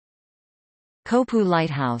Kõpu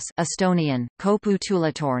Lighthouse Estonian, Kõpu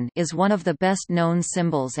Tuuletorn is one of the best-known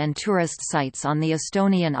symbols and tourist sites on the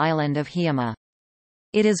Estonian island of Hiiumaa.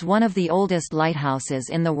 It is one of the oldest lighthouses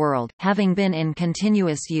in the world, having been in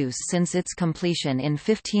continuous use since its completion in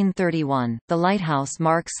 1531. The lighthouse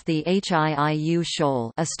marks the Hiiu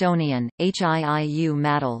shoal Estonian, Hiiu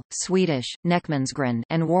Madal, Swedish, Näckmansgränd,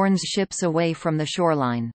 and warns ships away from the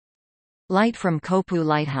shoreline. Light from Kõpu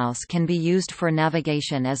Lighthouse can be used for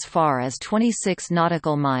navigation as far as 26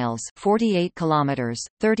 nautical miles (48 kilometers,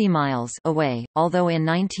 30 miles) away, although in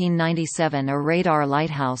 1997 a radar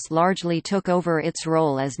lighthouse largely took over its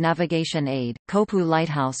role as navigation aid. Kõpu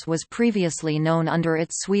Lighthouse was previously known under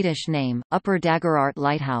its Swedish name, Upper Daggerart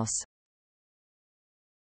Lighthouse.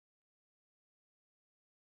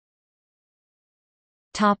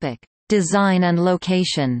 Topic: Design and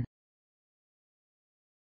location.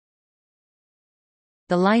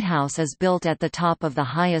 The lighthouse is built at the top of the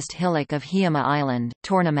highest hillock of Hiiumaa Island,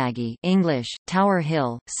 Tornimägi English, Tower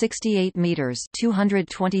Hill, 68 meters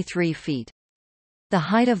 (223 feet). The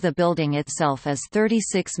height of the building itself is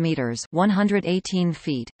 36 meters (118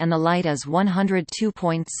 feet), and the light is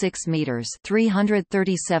 102.6 meters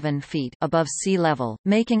 (337 feet) above sea level,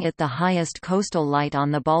 making it the highest coastal light on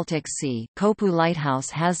the Baltic Sea. Kõpu Lighthouse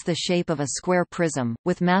has the shape of a square prism,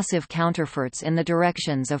 with massive counterforts in the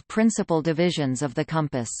directions of principal divisions of the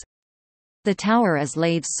compass. The tower is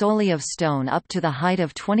laid solely of stone up to the height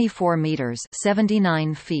of 24 meters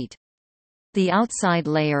 (79 feet). The outside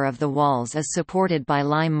layer of the walls is supported by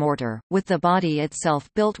lime mortar, with the body itself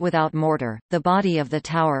built without mortar. The body of the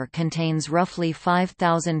tower contains roughly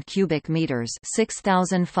 5,000 cubic meters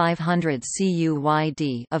 (6,500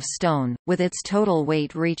 CUYD) of stone, with its total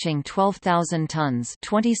weight reaching 12,000 tons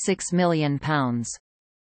 (26 million pounds).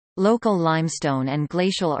 Local limestone and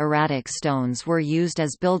glacial erratic stones were used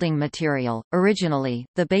as building material. Originally,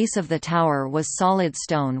 the base of the tower was solid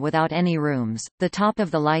stone without any rooms. The top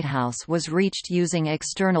of the lighthouse was reached using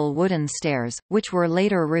external wooden stairs, which were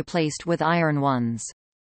later replaced with iron ones.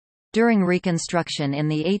 During reconstruction in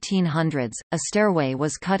the 1800s, a stairway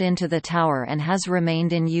was cut into the tower and has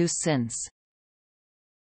remained in use since.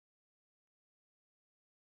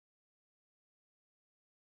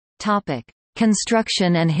 Topic: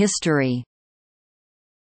 Construction and history.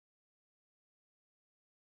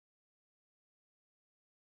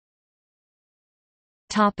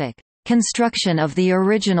 Topic: Construction of the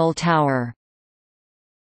original tower.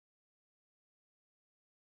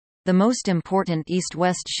 The most important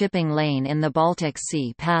east-west shipping lane in the Baltic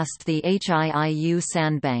Sea passed the Hiiu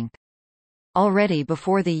sandbank. Already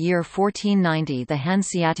before the year 1490 the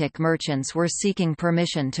Hanseatic merchants were seeking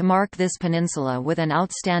permission to mark this peninsula with an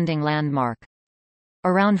outstanding landmark.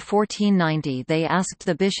 Around 1490 they asked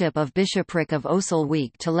the Bishop of Bishopric of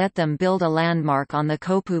Osselwick to let them build a landmark on the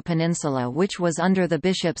Kõpu Peninsula which was under the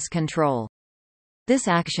bishop's control. This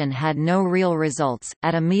action had no real results.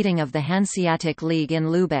 At a meeting of the Hanseatic League in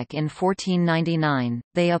Lübeck in 1499,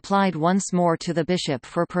 they applied once more to the bishop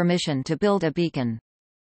for permission to build a beacon.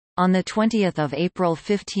 On 20 April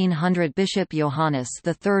 1500 Bishop Johannes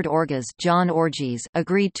III Orges John Orges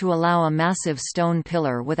agreed to allow a massive stone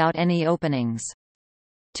pillar without any openings.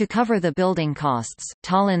 To cover the building costs,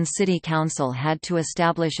 Tallinn City Council had to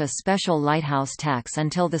establish a special lighthouse tax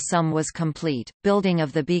until the sum was complete. Building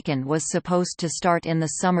of the beacon was supposed to start in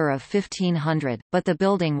the summer of 1500, but the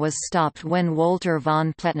building was stopped when Walter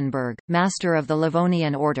von Plettenberg, master of the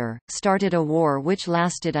Livonian Order, started a war which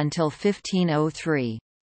lasted until 1503.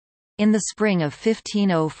 In the spring of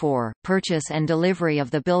 1504, purchase and delivery of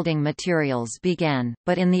the building materials began,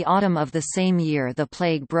 but in the autumn of the same year the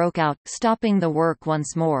plague broke out, stopping the work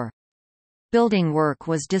once more. Building work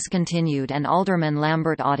was discontinued and Alderman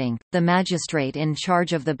Lambert Odding, the magistrate in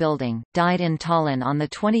charge of the building, died in Tallinn on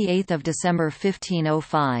 28 December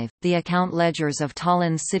 1505. The account ledgers of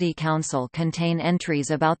Tallinn City Council contain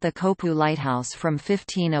entries about the Kõpu Lighthouse from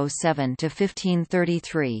 1507 to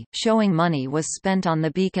 1533, showing money was spent on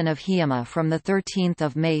the beacon of Hiiumaa from 13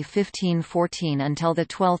 May 1514 until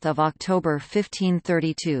 12 October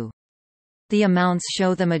 1532. The amounts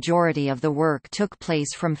show the majority of the work took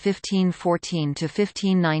place from 1514 to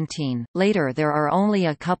 1519, later there are only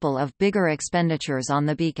a couple of bigger expenditures on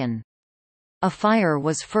the beacon. A fire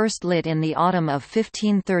was first lit in the autumn of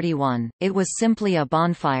 1531, it was simply a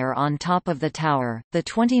bonfire on top of the tower. The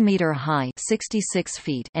 20-meter high 66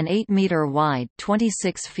 feet and 8-meter wide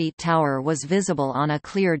 26 feet tower was visible on a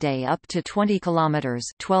clear day up to 20 kilometers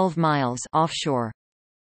 12 miles offshore.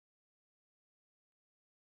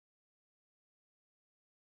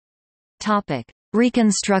 Topic: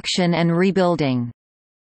 Reconstruction and rebuilding.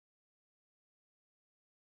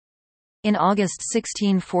 In August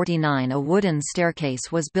 1649 a wooden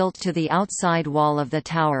staircase was built to the outside wall of the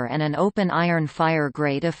tower and an open iron fire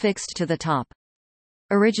grate affixed to the top.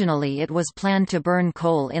 Originally it was planned to burn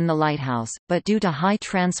coal in the lighthouse, but due to high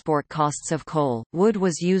transport costs of coal, wood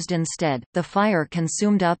was used instead. The fire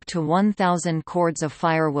consumed up to 1,000 cords of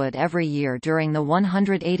firewood every year during the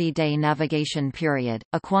 180-day navigation period,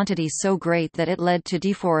 a quantity so great that it led to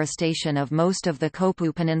deforestation of most of the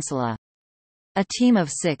Kõpu Peninsula. A team of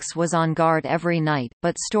 6 was on guard every night,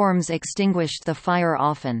 but storms extinguished the fire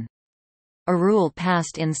often. A rule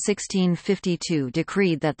passed in 1652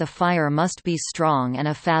 decreed that the fire must be strong and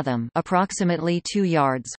a fathom, approximately 2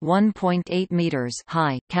 yards (1.8 meters)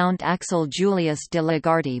 high. Count Axel Julius de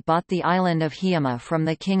Lagarde bought the island of Hiiumaa from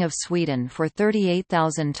the King of Sweden for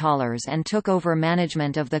 $38,000 and took over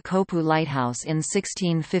management of the Kõpu Lighthouse in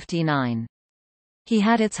 1659. He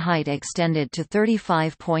had its height extended to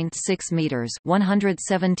 35.6 meters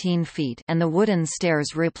 (117 feet) and the wooden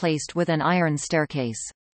stairs replaced with an iron staircase.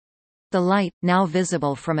 The light, now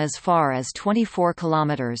visible from as far as 24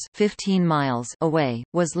 kilometers (15 miles) away,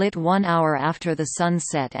 was lit 1 hour after the sun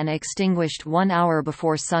set and extinguished 1 hour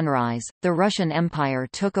before sunrise. The Russian Empire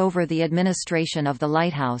took over the administration of the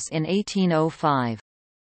lighthouse in 1805.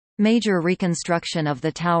 Major reconstruction of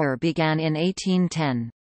the tower began in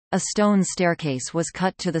 1810. A stone staircase was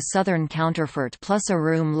cut to the southern counterfort plus a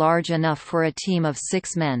room large enough for a team of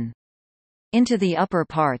 6 men. Into the upper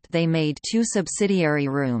part they made 2 subsidiary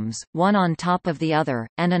rooms, one on top of the other,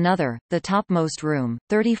 and another, the topmost room,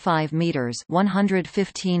 35 meters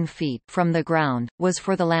 (115 feet) from the ground, was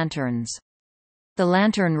for the lanterns. The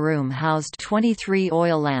lantern room housed 23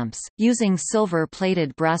 oil lamps, using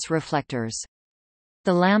silver-plated brass reflectors.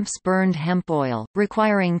 The lamps burned hemp oil,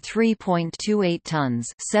 requiring 3.28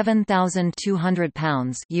 tons (7,200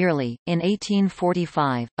 pounds) yearly. In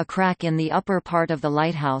 1845, a crack in the upper part of the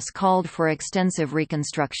lighthouse called for extensive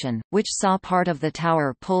reconstruction, which saw part of the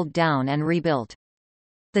tower pulled down and rebuilt.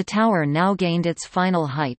 The tower now gained its final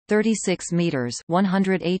height, 36 meters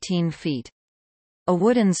 (118 feet). A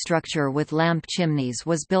wooden structure with lamp chimneys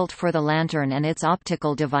was built for the lantern and its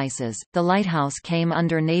optical devices. The lighthouse came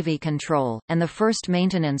under Navy control, and the first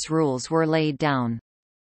maintenance rules were laid down.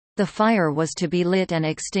 The fire was to be lit and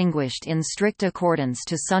extinguished in strict accordance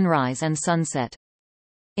to sunrise and sunset.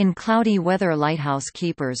 In cloudy weather, lighthouse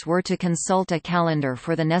keepers were to consult a calendar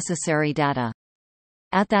for the necessary data.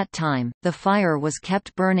 At that time, the fire was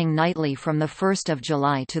kept burning nightly from 1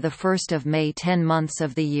 July to 1 May 10 months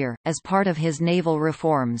of the year. As part of his naval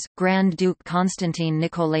reforms, Grand Duke Konstantin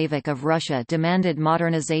Nikolaevich of Russia demanded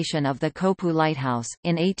modernization of the Kõpu Lighthouse,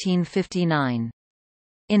 in 1859.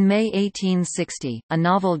 In May 1860, a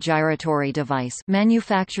novel gyratory device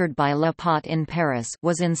manufactured by Le Pot in Paris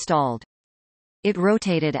was installed. It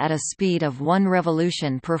rotated at a speed of 1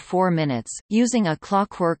 revolution per 4 minutes, using a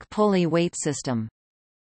clockwork pulley weight system.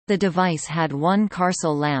 The device had 1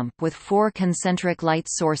 Carcel lamp with 4 concentric light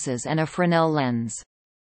sources and a Fresnel lens.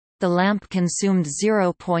 The lamp consumed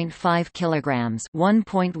 0.5 kilograms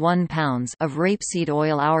 (1.1 pounds) of rapeseed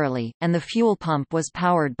oil hourly, and the fuel pump was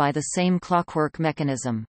powered by the same clockwork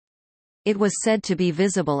mechanism. It was said to be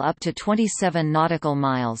visible up to 27 nautical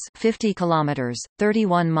miles (50 kilometers,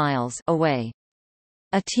 31 miles) away.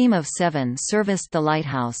 A team of 7 serviced the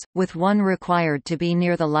lighthouse, with 1 required to be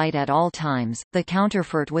near the light at all times. The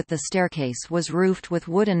counterfort with the staircase was roofed with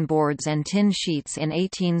wooden boards and tin sheets in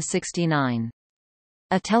 1869.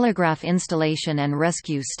 A telegraph installation and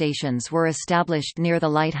rescue stations were established near the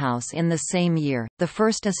lighthouse in the same year. The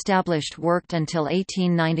first established worked until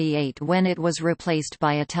 1898 when it was replaced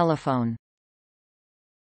by a telephone.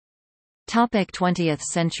 20th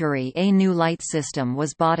century. A new light system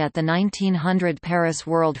was bought at the 1900 Paris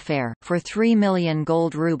World Fair, for 3 million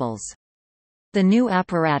gold rubles. The new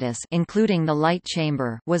apparatus, including the light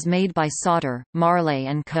chamber, was made by Sauter, Marley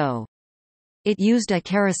 & Co. It used a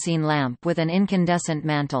kerosene lamp with an incandescent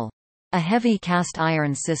mantle. A heavy cast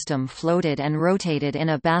iron system floated and rotated in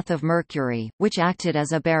a bath of mercury, which acted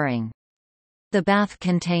as a bearing. The bath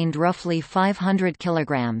contained roughly 500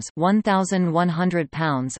 kilograms (1,100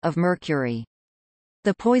 pounds) of mercury.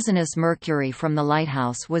 The poisonous mercury from the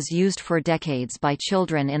lighthouse was used for decades by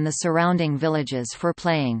children in the surrounding villages for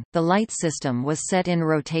playing. The light system was set in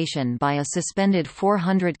rotation by a suspended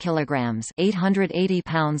 400 kilograms (880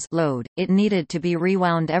 pounds) load. It needed to be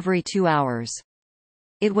rewound every 2 hours.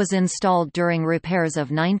 It was installed during repairs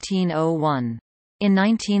of 1901. In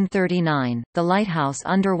 1939, the lighthouse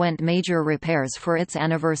underwent major repairs for its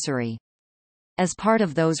anniversary. As part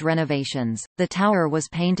of those renovations, the tower was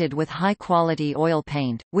painted with high-quality oil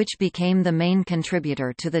paint, which became the main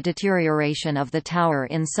contributor to the deterioration of the tower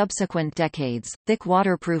in subsequent decades. Thick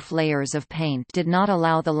waterproof layers of paint did not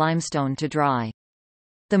allow the limestone to dry.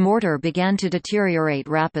 The mortar began to deteriorate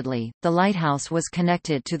rapidly. The lighthouse was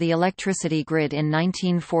connected to the electricity grid in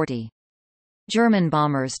 1940. German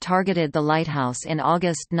bombers targeted the lighthouse in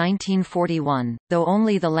August 1941, though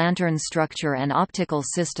only the lantern structure and optical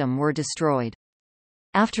system were destroyed.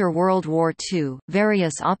 After World War II,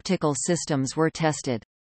 various optical systems were tested.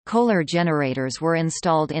 Kohler generators were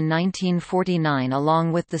installed in 1949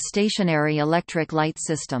 along with the stationary electric light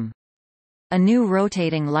system. A new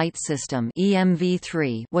rotating light system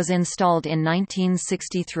EMV3 was installed in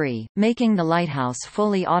 1963, making the lighthouse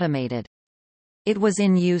fully automated. It was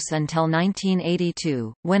in use until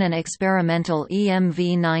 1982, when an experimental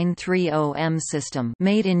EMV930M system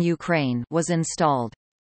made in Ukraine was installed.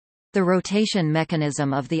 The rotation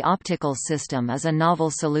mechanism of the optical system is a novel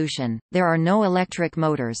solution. There are no electric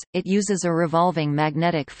motors, it uses a revolving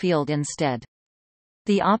magnetic field instead.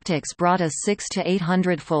 The optics brought a 600 to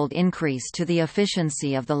 800-fold increase to the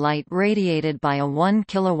efficiency of the light radiated by a 1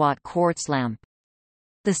 kW quartz lamp.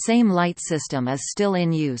 The same light system is still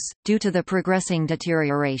in use. Due to the progressing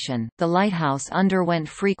deterioration, the lighthouse underwent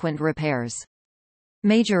frequent repairs.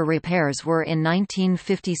 Major repairs were in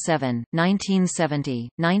 1957, 1970,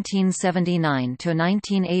 1979 to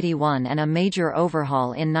 1981 and a major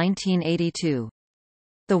overhaul in 1982.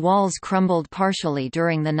 The walls crumbled partially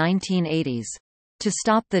during the 1980s. To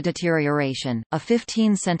stop the deterioration, a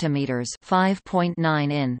 15 cm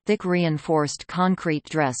 (5.9 in) thick reinforced concrete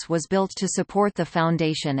dress was built to support the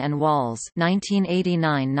foundation and walls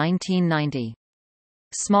 1989–1990.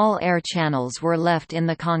 Small air channels were left in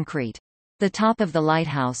the concrete. The top of the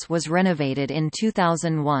lighthouse was renovated in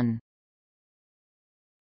 2001.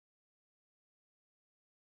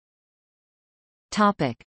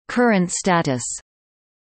 Current status.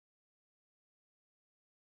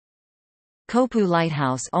 Kõpu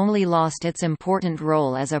Lighthouse only lost its important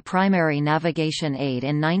role as a primary navigation aid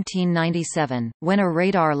in 1997, when a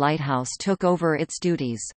radar lighthouse took over its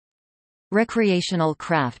duties. Recreational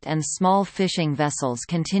craft and small fishing vessels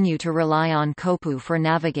continue to rely on Kõpu for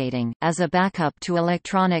navigating, as a backup to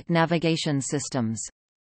electronic navigation systems.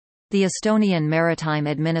 The Estonian Maritime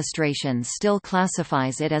Administration still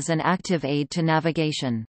classifies it as an active aid to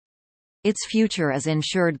navigation. Its future is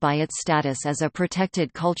ensured by its status as a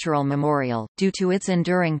protected cultural memorial. Due to its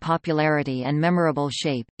enduring popularity and memorable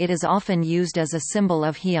shape, it is often used as a symbol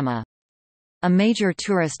of Hiiumaa. A major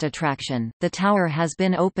tourist attraction, the tower has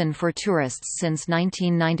been open for tourists since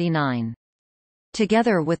 1999.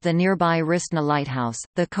 Together with the nearby Ristna Lighthouse,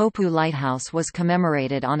 the Kõpu Lighthouse was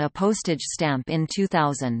commemorated on a postage stamp in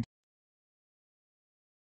 2000.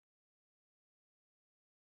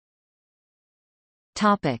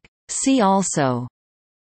 See also: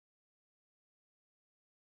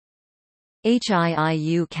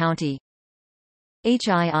 Hiiu County,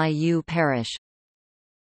 Hiiu Parish,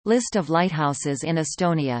 List of lighthouses in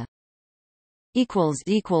Estonia.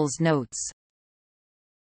 Notes